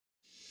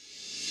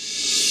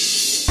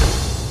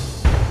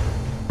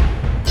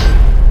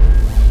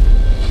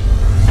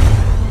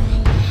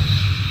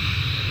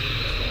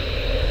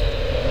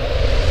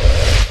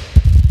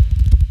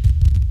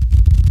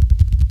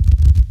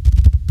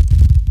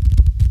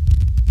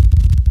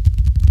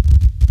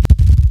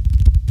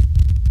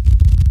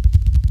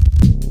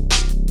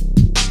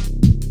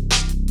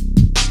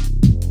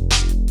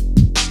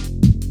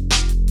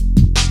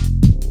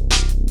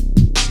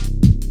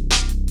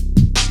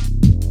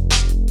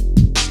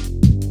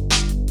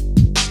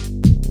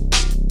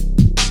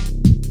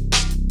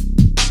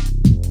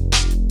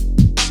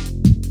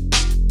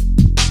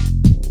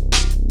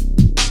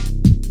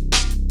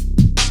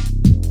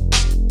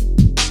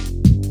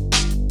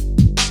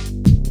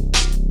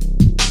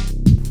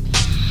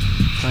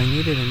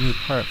needed a new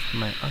part for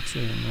my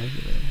oxygen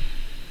regulator.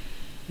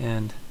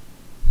 And,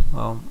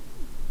 well,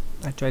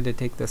 I tried to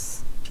take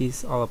this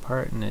piece all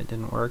apart and it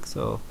didn't work,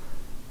 so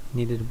I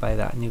needed to buy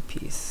that new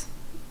piece.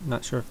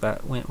 Not sure if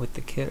that went with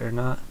the kit or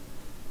not.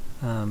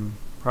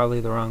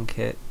 Probably the wrong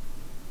kit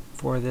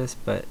for this,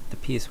 but the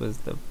piece was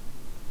the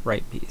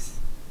right piece.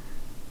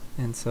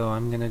 And so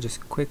I'm going to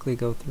just quickly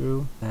go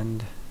through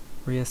and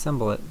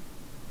reassemble it.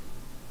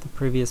 The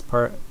previous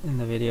part in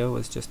the video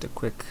was just a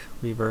quick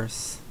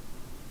reverse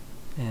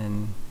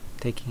and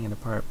taking it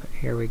apart, but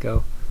here we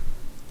go.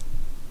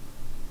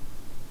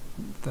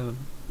 The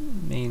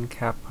main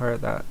cap part,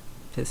 that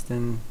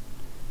piston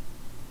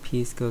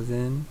piece goes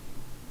in.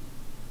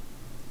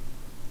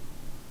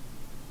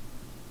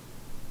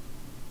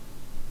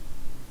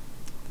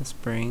 The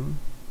spring,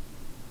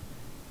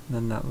 and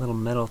then that little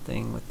metal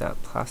thing with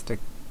that plastic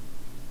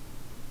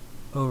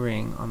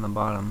O-ring on the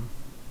bottom,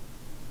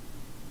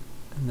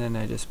 and then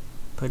I just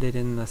put it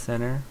in the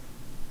center.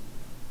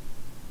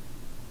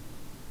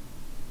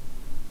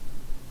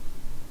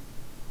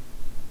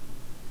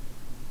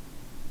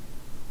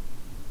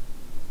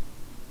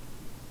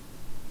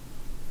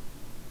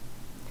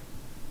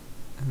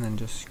 And then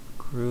just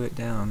screw it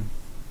down.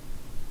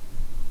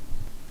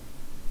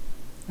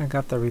 I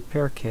got the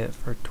repair kit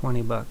for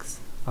 20 bucks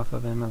off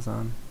of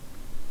Amazon.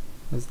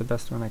 It was the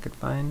best one I could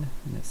find,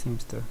 and it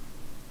seems to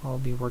all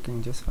be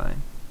working just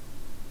fine.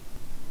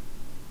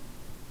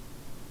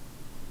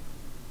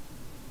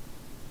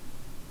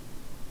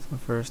 So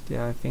first,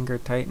 yeah, I finger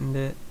tightened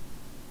it,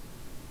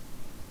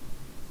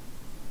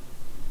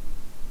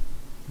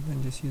 and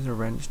then just use a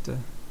wrench to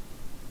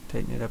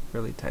tighten it up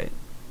really tight.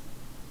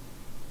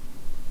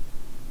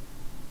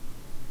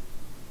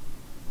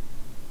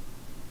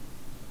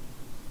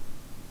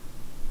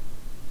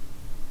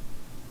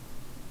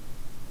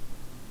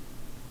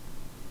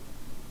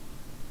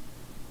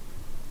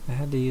 I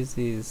had to use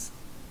these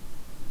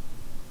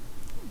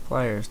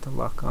pliers to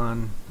lock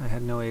on. I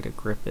had no way to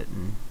grip it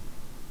and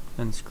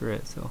unscrew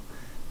it, so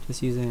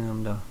just using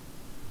them to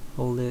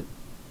hold it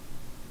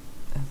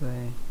as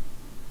I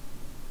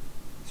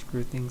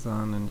screw things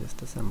on and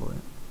just assemble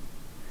it.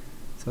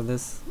 So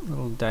this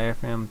little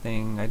diaphragm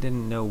thing, I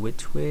didn't know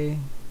which way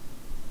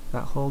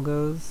that hole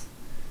goes.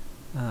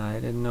 I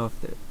didn't know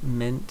if it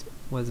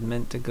was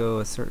meant to go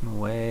a certain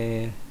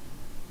way,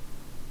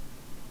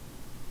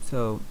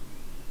 so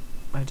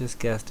I just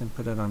guessed and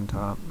put it on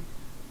top.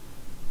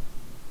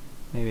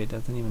 Maybe it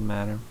doesn't even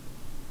matter.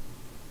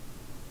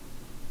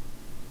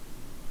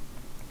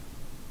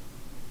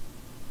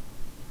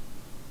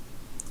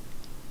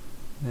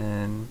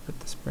 Then put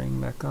the spring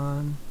back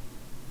on.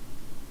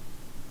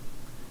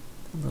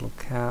 The little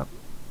cap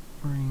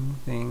ring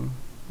thing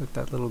with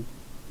that little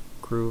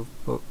groove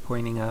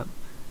pointing up.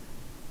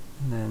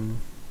 And then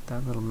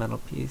that little metal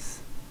piece.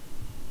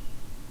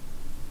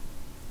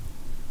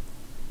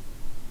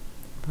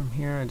 From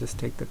here I just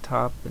take the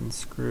top and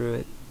screw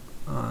it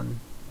on.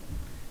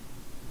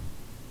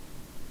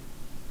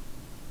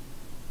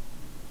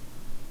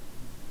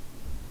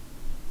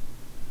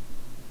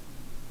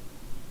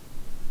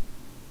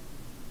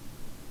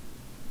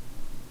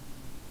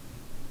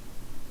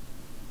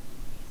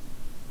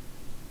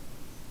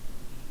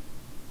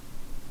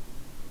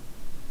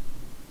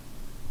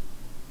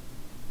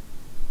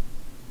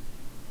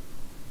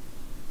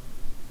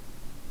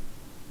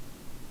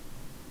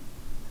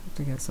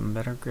 To get some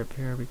better grip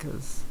here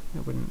because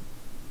it wouldn't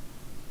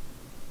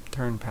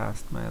turn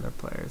past my other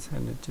pliers. I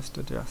had to just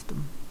adjust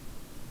them.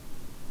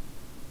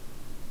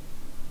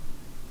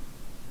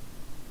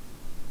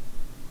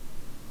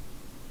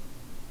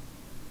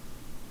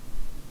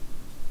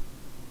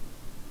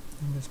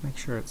 And just make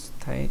sure it's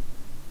tight.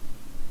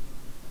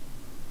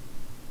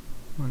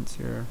 Once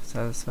you're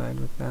satisfied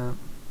with that,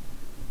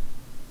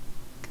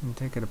 you can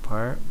take it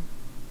apart.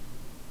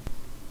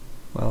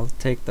 Well,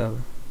 take the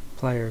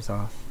pliers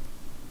off.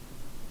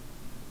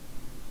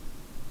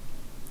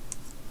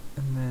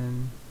 And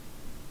then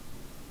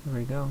there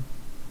we go.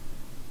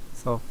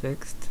 It's all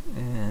fixed,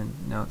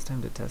 and now it's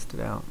time to test it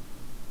out.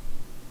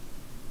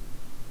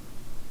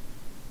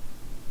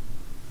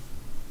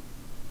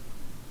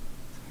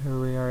 So here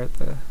we are at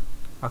the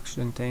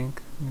oxygen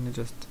tank. I'm going to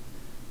just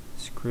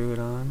screw it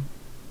on.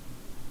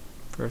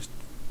 First,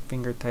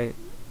 finger tight.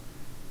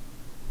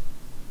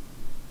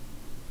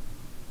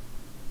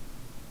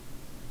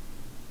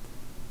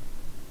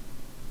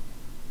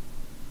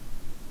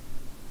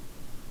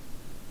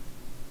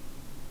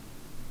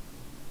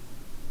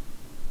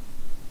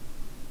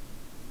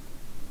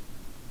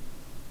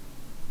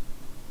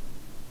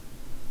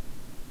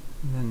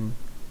 And then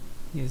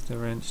use the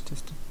wrench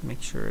just to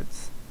make sure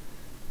it's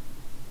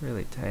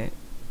really tight.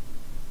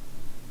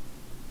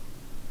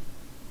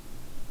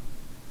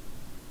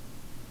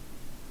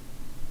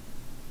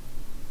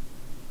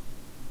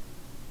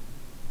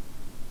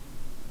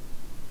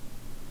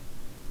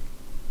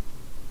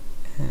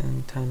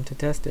 And time to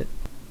test it.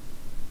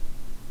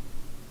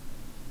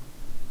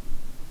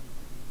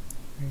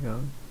 There you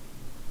go.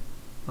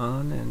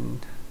 On,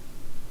 and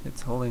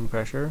it's holding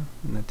pressure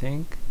in the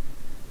tank.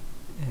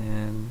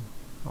 And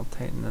I'll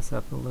tighten this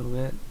up a little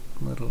bit,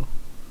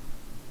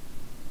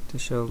 to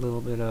show a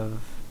little bit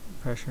of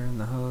pressure in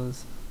the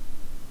hose.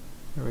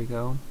 There we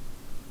go.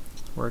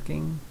 It's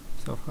working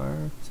so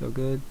far, so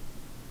good.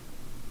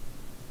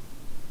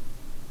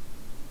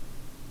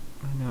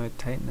 I know I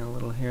tightened it a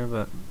little here,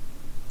 but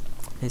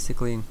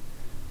basically I'm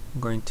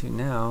going to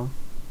now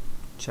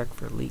check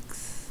for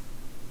leaks.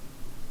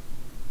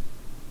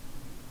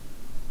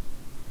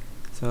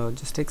 So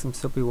just take some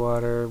soapy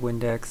water,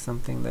 Windex,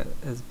 something that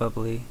is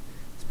bubbly,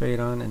 spray it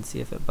on and see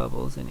if it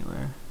bubbles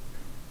anywhere.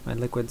 My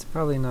liquid's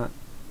probably not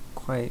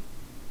quite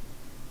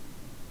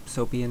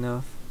soapy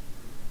enough.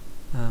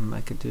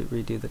 I could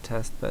redo the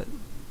test, but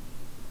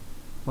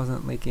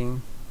wasn't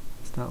leaking.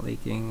 It's not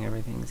leaking,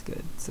 everything's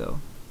good. So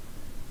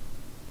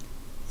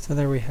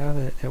there we have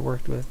it. It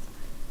worked with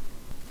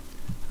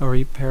a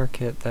repair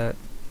kit that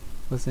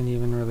wasn't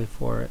even really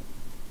for it.